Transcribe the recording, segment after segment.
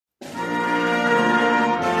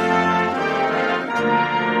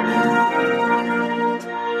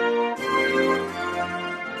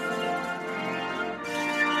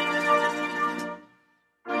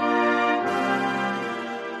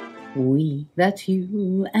that's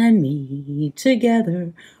you and me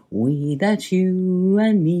together. We, that's you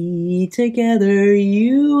and me together.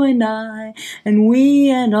 You and I, and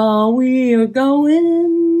we and all, we are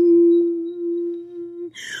going.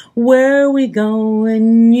 Where are we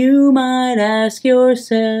going, you might ask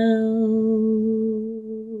yourself.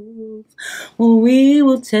 Well, we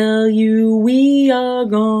will tell you, we are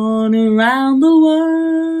going around the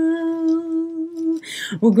world.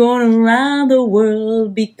 We're going around the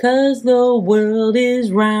world because the world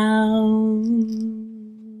is round.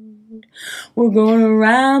 We're going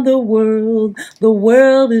around the world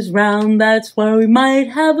is round, that's why we might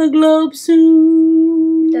have a globe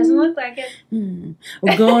soon. Doesn't look like it.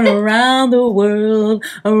 We're going around the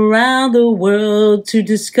world to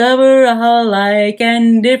discover how alike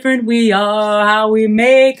and different we are, how we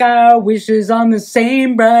make our wishes on the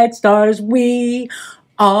same bright stars. We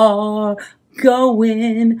are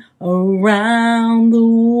going around the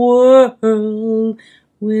world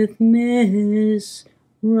with Miss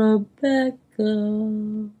Rebekah.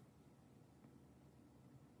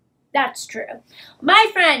 That's true. My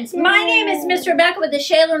friends, my name is Miss Rebekah with the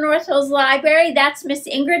Shaler North Hills Library. That's Miss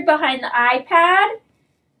Ingrid behind the iPad.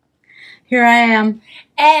 Here I am.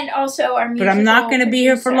 And also our musical But I'm not going to be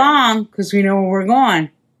here for long because we know where we're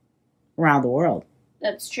going. Around the world.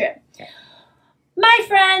 That's true. My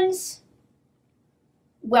friends,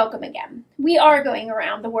 welcome again. We are going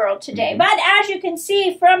around the world today. But as you can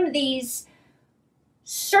see from these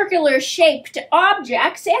circular shaped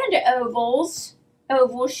objects and ovals,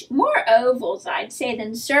 more ovals, I'd say,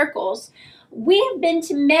 than circles. We have been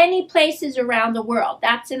to many places around the world.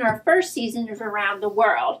 That's in our first season of Around the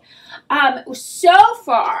World. So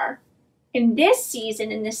far, in this season,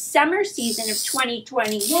 in the summer season of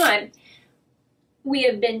 2021, we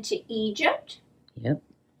have been to Egypt. Yep.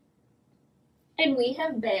 And we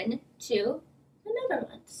have been to the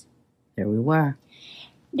Netherlands. There we were.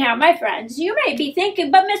 Now, my friends, you may be thinking,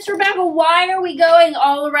 but Miss Rebekah, why are we going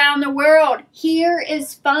all around the world? Here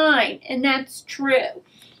is fine, and that's true.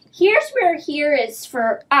 Here's where here is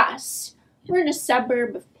for us. We're in a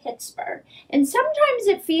suburb of Pittsburgh, and sometimes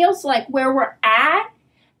it feels like where we're at,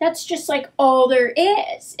 that's just like all there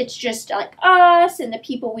is. It's just like us and the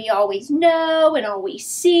people we always know and always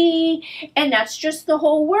see, and that's just the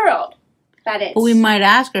whole world. But we might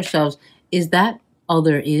ask ourselves, is that all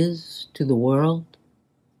there is to the world?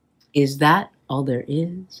 Is that all there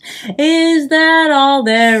is? Is that all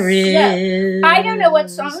there is? No, I don't know what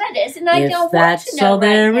song that is, and I don't want to know that's all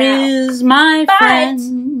there is, my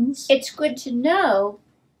friends. It's good to know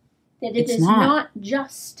that it is not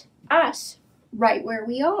just us right where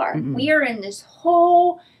we are. We are in this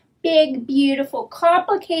whole big, beautiful,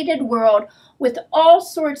 complicated world with all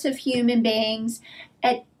sorts of human beings,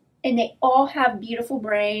 and they all have beautiful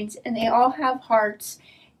brains, and they all have hearts,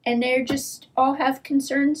 and they just all have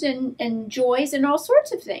concerns and joys and all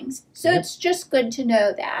sorts of things. So it's just good to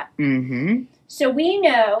know that. So we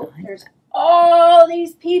know there's all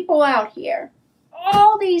these people out here,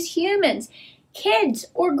 all these humans, kids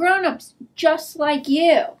or grown-ups just like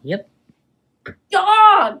you. Yep.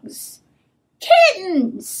 Dogs,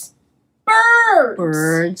 kittens,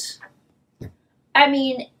 birds. I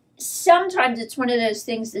mean, sometimes it's one of those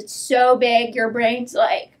things that's so big your brain's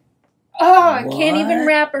like, oh, I can't even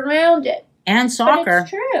wrap around it. And soccer. But it's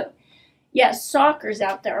true. Yes, soccer's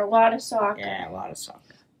out there. A lot of soccer. Yeah, a lot of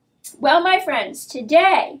soccer. Well, my friends,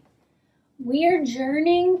 today we are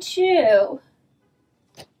journeying to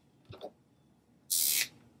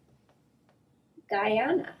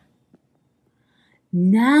Guyana.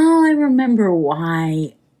 Now I remember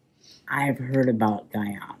why I've heard about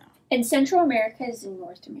Guyana. And Central America is in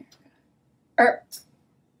North America. Or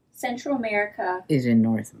Central America is in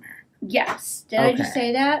North America. Yes. Did I just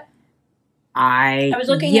say that? I was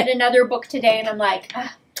looking at another book today, and I'm like,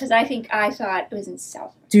 because I thought it was in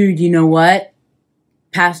South America. Dude, you know what?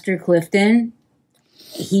 Pastor Clifton,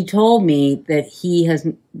 he told me that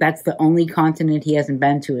that's the only continent he hasn't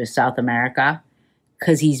been to is South America,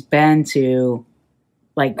 because he's been to,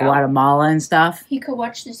 like, Guatemala and stuff. He could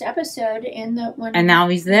watch this episode in the one. And now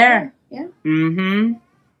he's there. Yeah. Mm-hmm.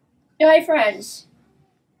 My friends,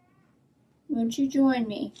 won't you join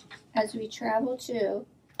me as we travel to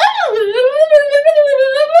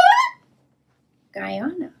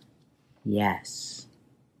Guyana? Yes.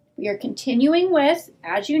 We are continuing with,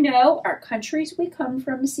 as you know, our Countries We Come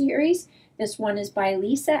From series. This one is by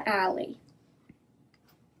Lisa Alley.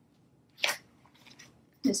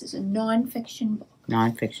 This is a nonfiction book.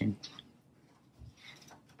 Nonfiction.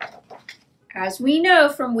 As we know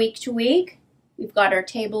from week to week, we've got our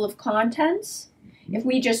table of contents. If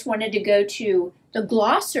we just wanted to go to the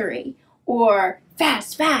glossary or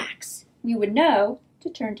fast facts, you would know to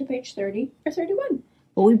turn to page 30 or 31.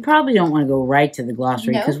 But we probably don't want to go right to the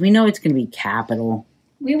glossary because we know it's going to be capital.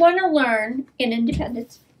 We want to learn in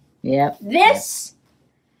independence. Yep. This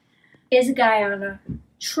is Guyana.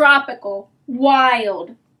 Tropical,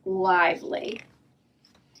 wild, lively.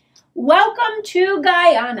 Welcome to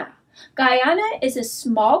Guyana. Guyana is a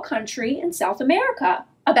small country in South America.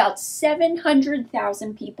 About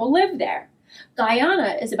 700,000 people live there.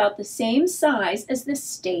 Guyana is about the same size as the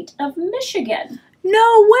state of Michigan.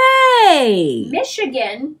 No way!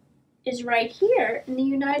 Michigan is right here in the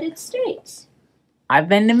United States. I've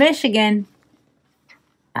been to Michigan.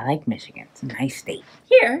 I like Michigan. It's a nice state.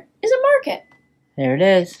 Here is a market. There it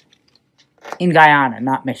is. In Guyana,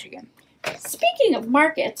 not Michigan. Speaking of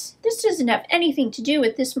markets, this doesn't have anything to do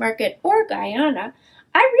with this market or Guyana.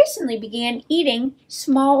 I recently began eating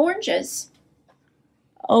small oranges.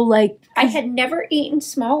 Oh, like... I had never eaten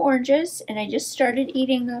small oranges, and I just started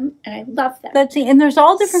eating them, and I love them. And there's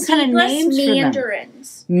all different kind of names for them.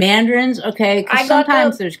 mandarins. Mandarins, okay. Because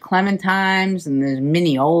sometimes there's clementines, and there's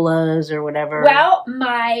miniolas or whatever. Well,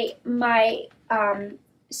 my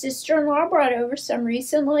sister-in-law brought over some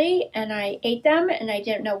recently, and I ate them, and I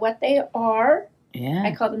didn't know what they are. Yeah.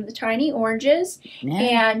 I call them the tiny oranges. Yeah.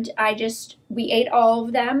 And we ate all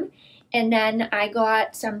of them. And then I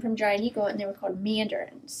got some from Giant Eagle, and they were called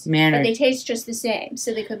mandarins. But they taste just the same,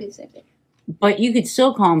 so they could be the same thing. But you could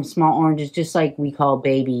still call them small oranges, just like we call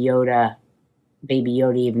Baby Yoda,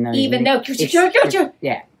 even though...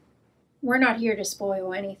 Yeah. We're not here to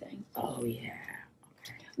spoil anything. Oh, yeah.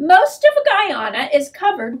 Most of Guyana is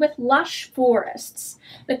covered with lush forests.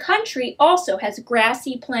 The country also has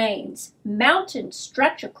grassy plains. Mountains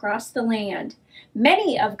stretch across the land.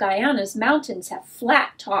 Many of Guyana's mountains have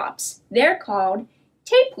flat tops. They're called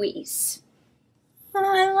tepuis. Oh,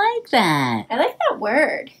 I like that. I like that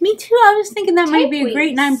word. Me too. I was thinking that might be a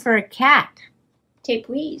great name for a cat.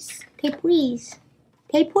 Tepuis. Tepuis.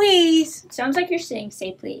 Tepuis. Sounds like you're saying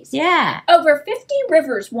say please. Yeah. Over 50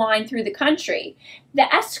 rivers wind through the country. The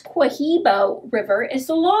Essequibo River is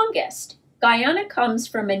the longest. Guyana comes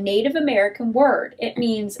from a Native American word. It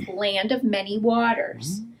means land of many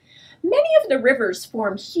waters. Mm-hmm. Many of the rivers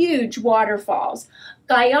form huge waterfalls.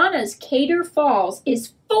 Guyana's Cader Falls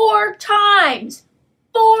is 4 times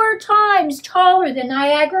taller than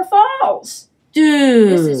Niagara Falls.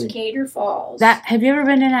 Dude. This is Cader Falls. Have you ever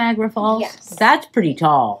been to Niagara Falls? Yes. That's pretty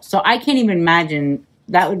tall. So I can't even imagine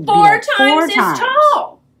that would be like 4 times as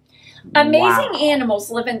tall. Amazing Wow. Animals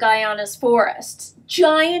live in Guyana's forests.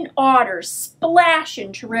 Giant otters splash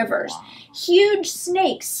into rivers. Wow. Huge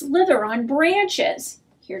snakes slither on branches.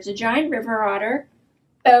 Here's a giant river otter,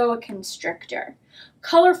 boa constrictor.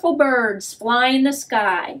 Colorful birds fly in the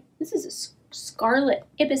sky. This is a scarlet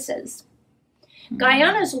ibises.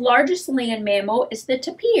 Guyana's largest land mammal is the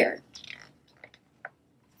tapir.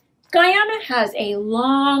 Guyana has a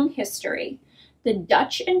long history. The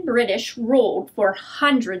Dutch and British ruled for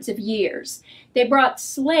hundreds of years. They brought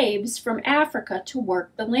slaves from Africa to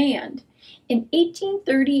work the land. In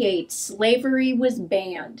 1838, slavery was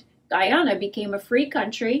banned. Guyana became a free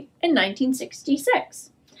country in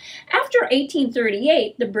 1966. After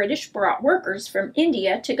 1838, the British brought workers from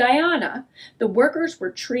India to Guyana. The workers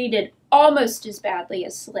were treated almost as badly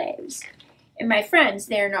as slaves. And my friends,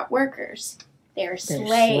 they're not workers. They're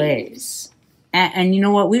slaves. And you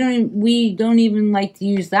know what? We don't even like to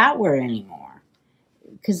use that word anymore.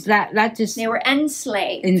 Because that just... They were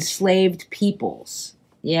enslaved. Enslaved peoples.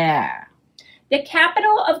 Yeah. The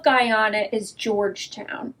capital of Guyana is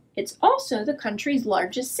Georgetown. It's also the country's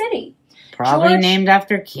largest city. Probably named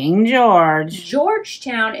after King George.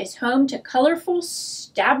 Georgetown is home to colorful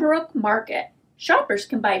Stabroek Market. Shoppers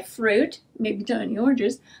can buy fruit, maybe tiny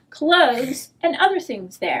oranges, clothes, and other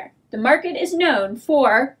things there. The market is known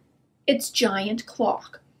for its giant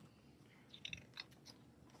clock.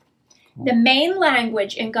 The main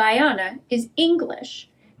language in Guyana is English.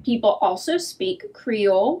 People also speak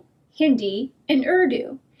Creole, Hindi, and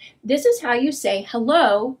Urdu. This is how you say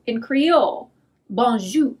hello in Creole,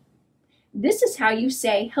 bonjour. This is how you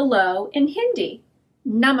say hello in Hindi,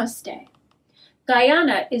 namaste.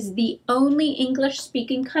 Guyana is the only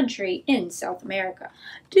English-speaking country in South America.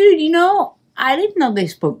 Dude, I didn't know they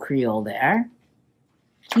spoke Creole there.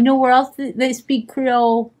 You know where else they speak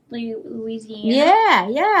Creole? Louisiana.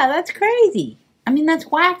 Yeah, that's crazy. I mean, that's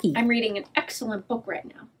wacky. I'm reading an excellent book right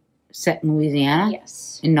now. Set in Louisiana?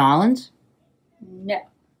 Yes. In New Orleans? No.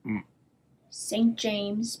 St.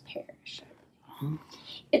 James Parish.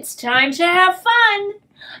 It's time to have fun.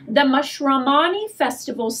 The Mashramani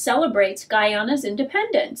Festival celebrates Guyana's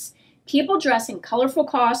independence. People dress in colorful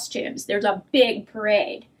costumes. There's a big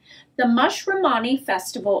parade. The Mashramani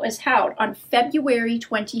Festival is held on February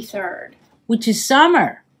 23rd. Which is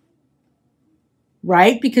summer.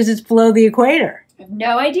 Right? Because it's below the equator. I have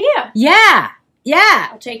no idea. Yeah. Yeah.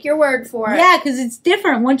 I'll take your word for it. Yeah, because it's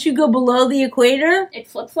different. Once you go below the equator... It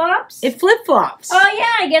flip-flops? It flip-flops. Oh,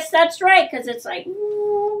 yeah, I guess that's right, because it's like...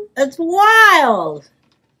 That's wild.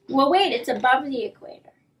 Well, wait, it's above the equator,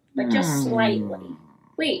 but just slightly.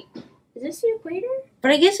 Wait, is this the equator? But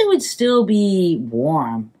I guess it would still be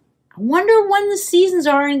warm. I wonder when the seasons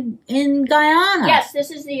are in Guyana. Yes, this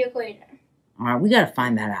is the equator. All right, we got to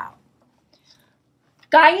find that out.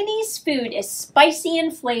 Guyanese food is spicy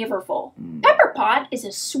and flavorful. Pepper pot is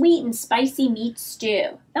a sweet and spicy meat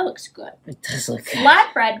stew. That looks good. It does look good.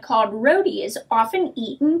 Flatbread called roti is often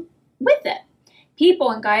eaten with it. People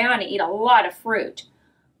in Guyana eat a lot of fruit.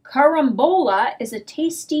 Carambola is a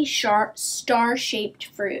tasty, sharp, star-shaped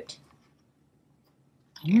fruit.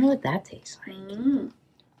 I wonder what that tastes like.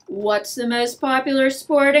 What's the most popular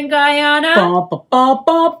sport in Guyana? Ba, ba, ba,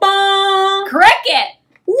 ba, ba. Cricket!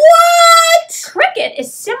 What? Cricket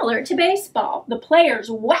is similar to baseball. The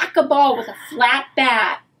players whack a ball with a flat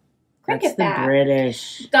bat. That's the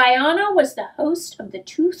British. Guyana was the host of the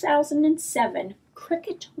 2007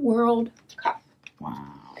 Cricket World Cup.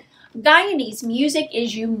 Wow. Guyanese music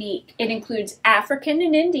is unique. It includes African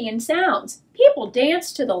and Indian sounds. People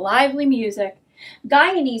dance to the lively music.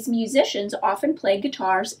 Guyanese musicians often play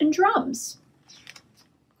guitars and drums.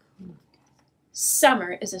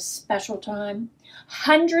 Summer is a special time.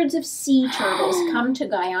 Hundreds of sea turtles come to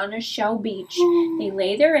Guyana's Shell Beach. They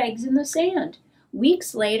lay their eggs in the sand.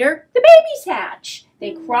 Weeks later, the babies hatch.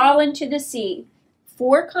 They crawl into the sea.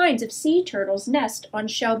 4 kinds of sea turtles nest on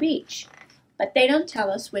Shell Beach, but they don't tell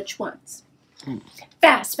us which ones.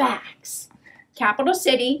 Fast facts. Capital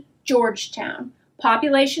city, Georgetown.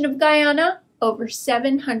 Population of Guyana, over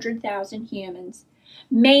 700,000 humans.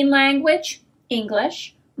 Main language,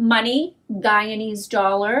 English. Money, Guyanese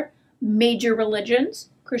dollar. Major religions,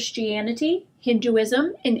 Christianity,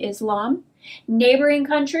 Hinduism, and Islam. Neighboring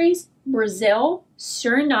countries, Brazil,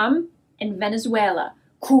 Suriname, and Venezuela.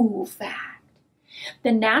 Cool fact.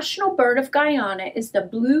 The national bird of Guyana is the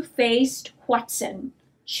blue-faced Huatzin.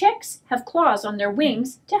 Chicks have claws on their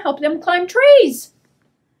wings to help them climb trees.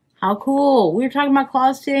 How cool. We were talking about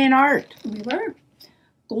claws today in art. We were.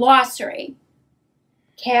 Glossary.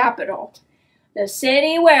 Capital. The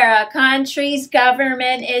city where a country's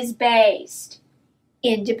government is based.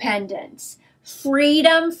 Independence.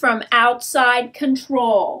 Freedom from outside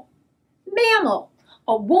control. Mammal.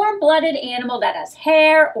 A warm-blooded animal that has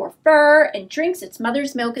hair or fur and drinks its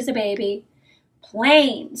mother's milk as a baby.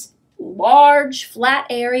 Plains. Large, flat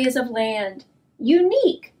areas of land.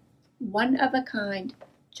 Unique. One of a kind.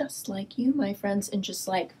 Just like you, my friends, and just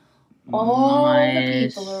like all the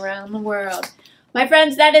people around the world. My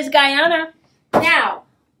friends, that is Guyana. Now,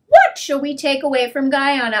 what shall we take away from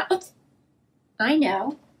Guyana? Oops. I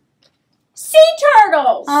know. Sea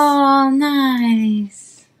turtles! Oh,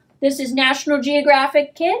 nice. This is National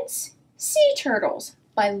Geographic Kids, Sea Turtles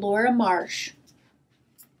by Laura Marsh.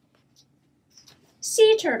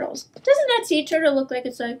 Sea turtles. Doesn't that sea turtle look like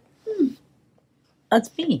it's like,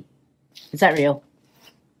 That's me. Is that real?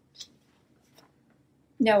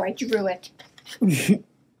 No, I drew it. It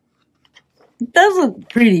does look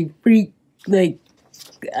pretty, like,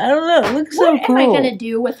 I don't know. It looks so cool. What am I going to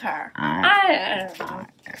do with her? I don't know.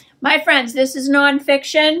 My friends, this is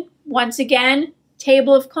nonfiction. Once again,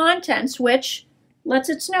 table of contents, which lets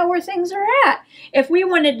us know where things are at. If we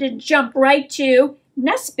wanted to jump right to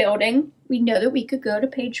nest building, we know that we could go to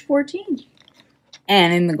page 14.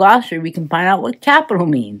 And in the glossary, we can find out what capital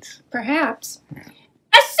means. Perhaps.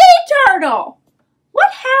 A sea turtle!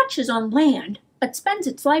 What hatches on land but spends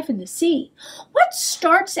its life in the sea? What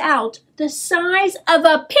starts out the size of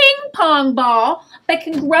a ping pong ball but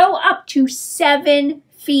can grow up to 7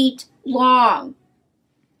 feet long?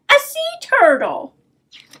 A sea turtle.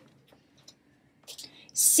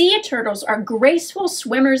 Sea turtles are graceful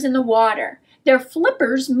swimmers in the water. Their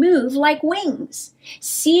flippers move like wings.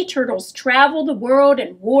 Sea turtles travel the world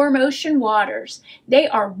in warm ocean waters. They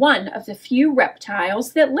are one of the few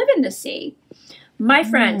reptiles that live in the sea. My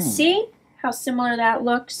friends, see how similar that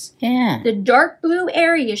looks? Yeah. The dark blue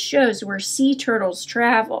area shows where sea turtles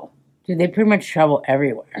travel. Dude, they pretty much travel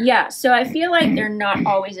everywhere. Yeah, so I feel like they're not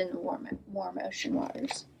always in the warm ocean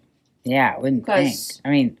waters. Yeah, I wouldn't think. I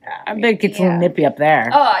mean, I bet it gets a little nippy up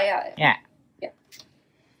there. Oh, yeah. Yeah.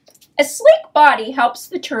 A sleek body helps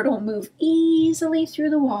the turtle move easily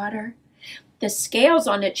through the water. The scales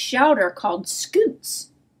on its shell are called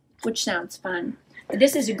scutes, which sounds fun.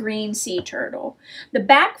 This is a green sea turtle. The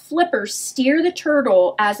back flippers steer the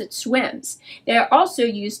turtle as it swims. They are also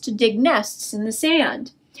used to dig nests in the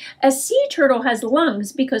sand. A sea turtle has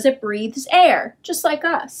lungs because it breathes air, just like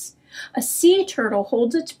us. A sea turtle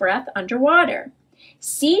holds its breath underwater.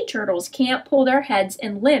 Sea turtles can't pull their heads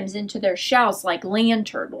and limbs into their shells like land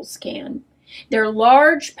turtles can. Their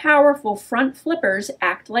large, powerful front flippers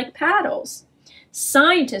act like paddles.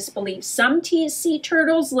 Scientists believe some sea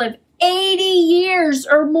turtles live 80 years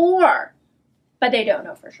or more, but they don't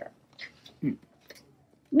know for sure.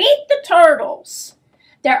 Meet the turtles.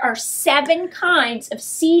 There are 7 kinds of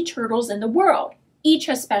sea turtles in the world. Each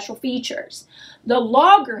has special features. The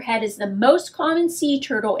loggerhead is the most common sea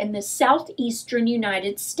turtle in the southeastern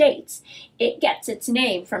United States. It gets its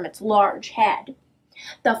name from its large head.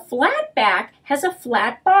 The flatback has a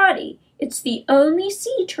flat body. It's the only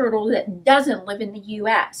sea turtle that doesn't live in the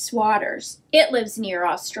U.S. waters. It lives near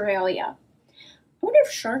Australia. I wonder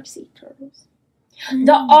if sharks eat turtles.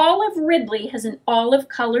 The olive ridley has an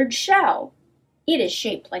olive-colored shell. It is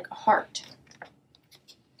shaped like a heart.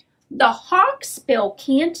 The hawksbill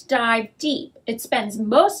can't dive deep. It spends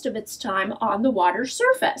most of its time on the water's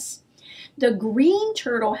surface. The green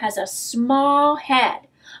turtle has a small head.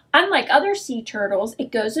 Unlike other sea turtles,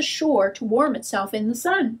 it goes ashore to warm itself in the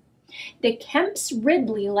sun. The Kemp's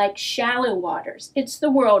ridley likes shallow waters. It's the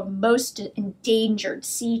world's most endangered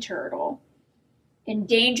sea turtle.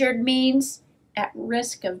 Endangered means at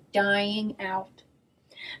risk of dying out.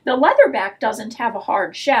 The leatherback doesn't have a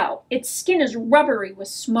hard shell. Its skin is rubbery with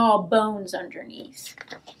small bones underneath.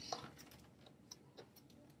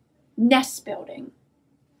 Nest building.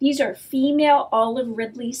 These are female olive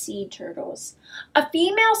ridley sea turtles. A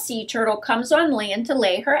female sea turtle comes on land to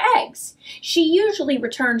lay her eggs. She usually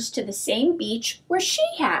returns to the same beach where she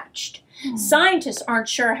hatched. Scientists aren't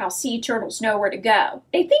sure how sea turtles know where to go.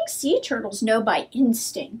 They think sea turtles know by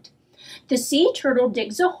instinct. The sea turtle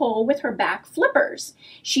digs a hole with her back flippers.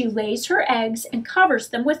 She lays her eggs and covers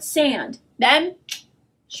them with sand. Then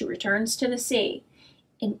she returns to the sea.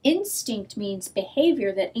 An instinct means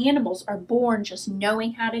behavior that animals are born just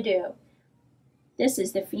knowing how to do. This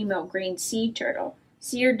is the female green sea turtle.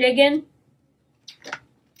 See her digging?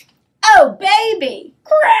 Oh, baby!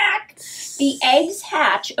 Crack! The eggs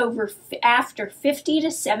hatch after 50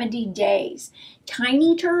 to 70 days.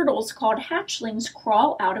 Tiny turtles called hatchlings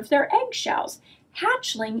crawl out of their eggshells.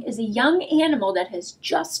 Hatchling is a young animal that has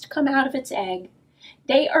just come out of its egg.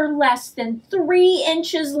 They are less than 3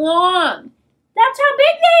 inches long. That's how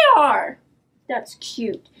big they are. That's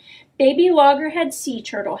cute. Baby loggerhead sea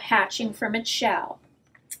turtle hatching from its shell.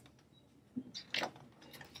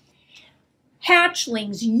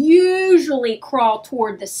 Hatchlings usually crawl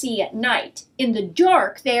toward the sea at night. In the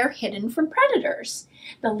dark, they are hidden from predators.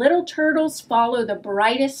 The little turtles follow the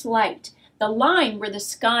brightest light. The line where the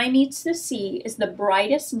sky meets the sea is the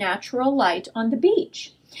brightest natural light on the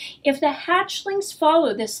beach. If the hatchlings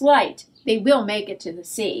follow this light, they will make it to the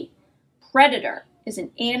sea. Predator is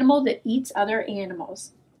an animal that eats other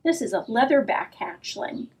animals. This is a leatherback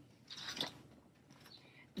hatchling.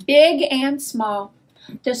 Big and small.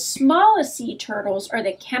 The smallest sea turtles are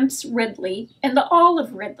the Kemp's ridley and the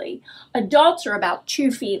olive ridley. Adults are about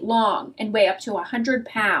 2 feet long and weigh up to 100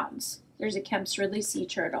 pounds. There's a Kemp's ridley sea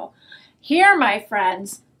turtle. Here, my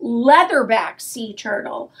friends, leatherback sea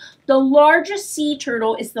turtle. The largest sea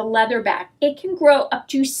turtle is the leatherback. It can grow up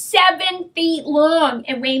to 7 feet long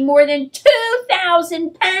and weigh more than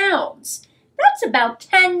 2,000 pounds. That's about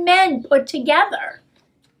 10 men put together.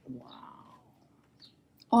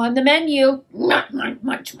 On the menu,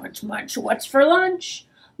 munch. What's for lunch?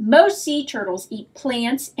 Most sea turtles eat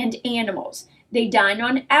plants and animals. They dine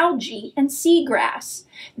on algae and seagrass.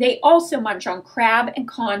 They also munch on crab and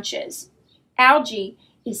conches. Algae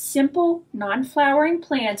is simple, non-flowering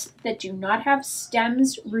plants that do not have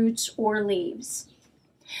stems, roots, or leaves.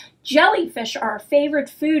 Jellyfish are a favorite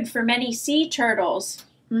food for many sea turtles.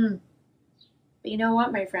 But you know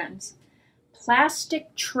what, my friends?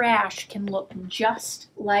 Plastic trash can look just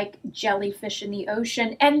like jellyfish in the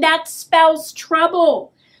ocean, and that spells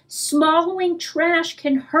trouble. Swallowing trash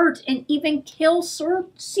can hurt and even kill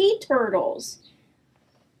sea turtles.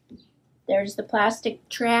 There's the plastic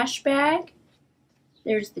trash bag.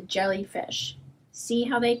 There's the jellyfish. See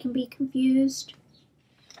how they can be confused?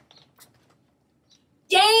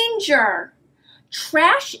 Danger!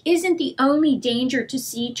 Trash isn't the only danger to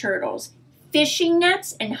sea turtles. Fishing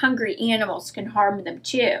nets and hungry animals can harm them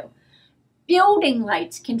too. Building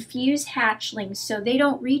lights confuse hatchlings so they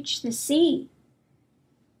don't reach the sea.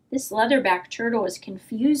 This leatherback turtle is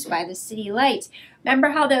confused by the city lights. Remember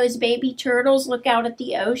how those baby turtles look out at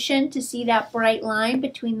the ocean to see that bright line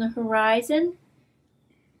between the horizon?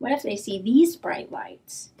 What if they see these bright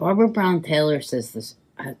lights? Barbara Brown Taylor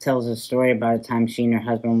tells a story about a time she and her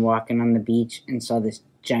husband were walking on the beach and saw this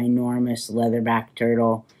ginormous leatherback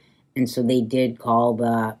turtle. And so they did call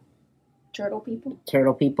the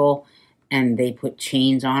turtle people, and they put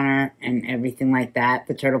chains on her and everything like that,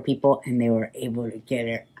 the turtle people, and they were able to get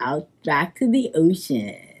her out back to the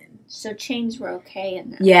ocean. So chains were okay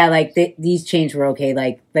in that. Yeah, like these chains were okay.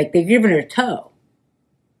 Like they're giving her a toe.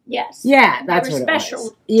 Yes. Yeah, that's what special it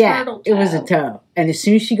was. Yeah, turtle toe. It was a toe. And as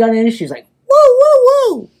soon as she got in, she was like, woo,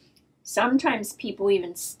 woo, woo. Sometimes people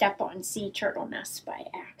even step on sea turtle nests by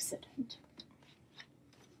accident.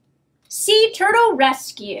 Sea turtle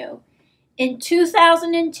rescue. In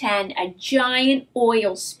 2010, a giant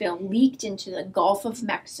oil spill leaked into the Gulf of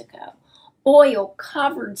Mexico. Oil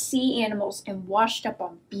covered sea animals and washed up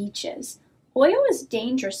on beaches. Oil is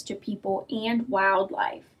dangerous to people and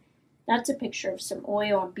wildlife. That's a picture of some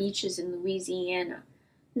oil on beaches in Louisiana.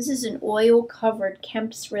 This is an oil-covered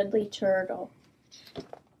Kemp's Ridley turtle.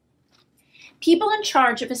 People in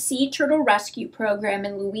charge of a sea turtle rescue program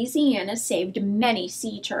in Louisiana saved many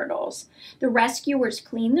sea turtles. The rescuers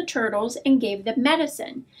cleaned the turtles and gave them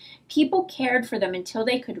medicine. People cared for them until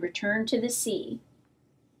they could return to the sea.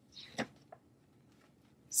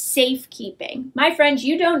 Safekeeping. My friends,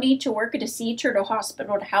 you don't need to work at a sea turtle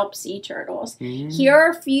hospital to help sea turtles. Here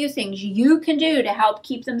are a few things you can do to help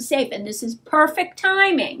keep them safe, and this is perfect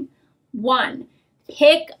timing. 1.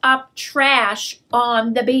 Pick up trash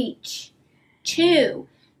on the beach. 2,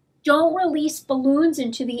 don't release balloons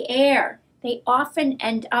into the air. They often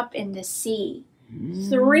end up in the sea.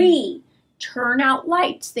 3, turn out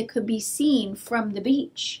lights that could be seen from the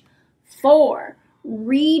beach. 4,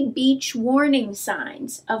 read beach warning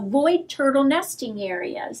signs. Avoid turtle nesting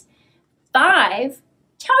areas. 5,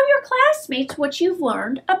 tell your classmates what you've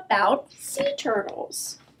learned about sea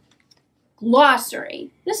turtles.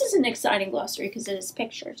 Glossary. This is an exciting glossary because it has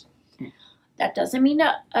pictures. That doesn't mean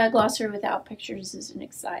a glossary without pictures isn't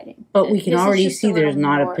exciting. But we can already see there's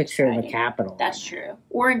not a picture of a Capitol. That's true.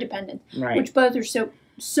 Or Independence. Right. Which both are so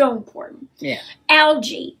important. Yeah.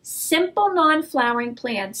 Algae. Simple non-flowering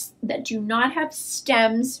plants that do not have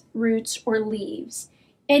stems, roots, or leaves.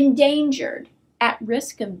 Endangered. At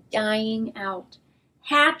risk of dying out.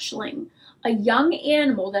 Hatchling. A young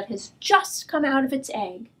animal that has just come out of its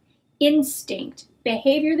egg. Instinct.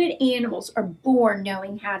 Behavior that animals are born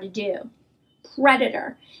knowing how to do.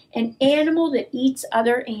 Predator, an animal that eats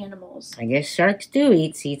other animals. I guess sharks do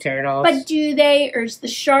eat sea turtles. But do they, or is the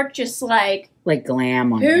shark just like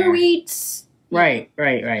glam on who there? eats? Right.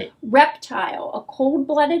 Reptile, a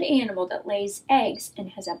cold-blooded animal that lays eggs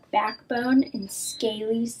and has a backbone and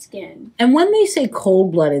scaly skin. And when they say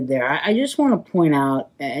cold-blooded there, I just want to point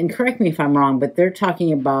out, and correct me if I'm wrong, but they're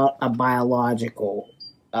talking about a biological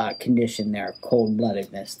condition there,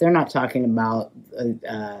 cold-bloodedness. They're not talking about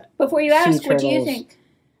Before you ask, what do you turtles. think?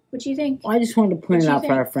 What do you think? Well, I just wanted to point it out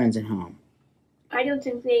for our friends at home. I don't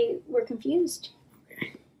think they were confused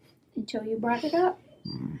until you brought it up.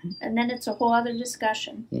 And then it's a whole other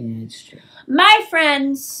discussion. Yeah, it's true. My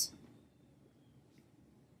friends,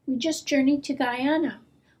 we just journeyed to Guyana.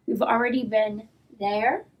 We've already been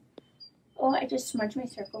there. Oh, I just smudged my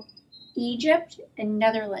circle. Egypt and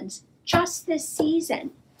Netherlands just this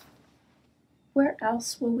season. Where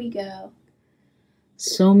else will we go?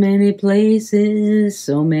 So many places,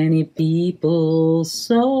 so many people,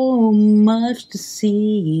 so much to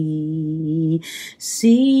see.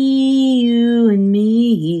 See you and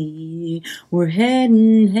me. We're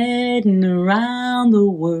heading around the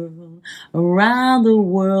world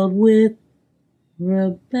with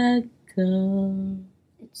Rebekah.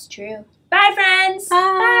 It's true. Bye, friends.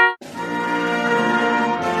 Bye.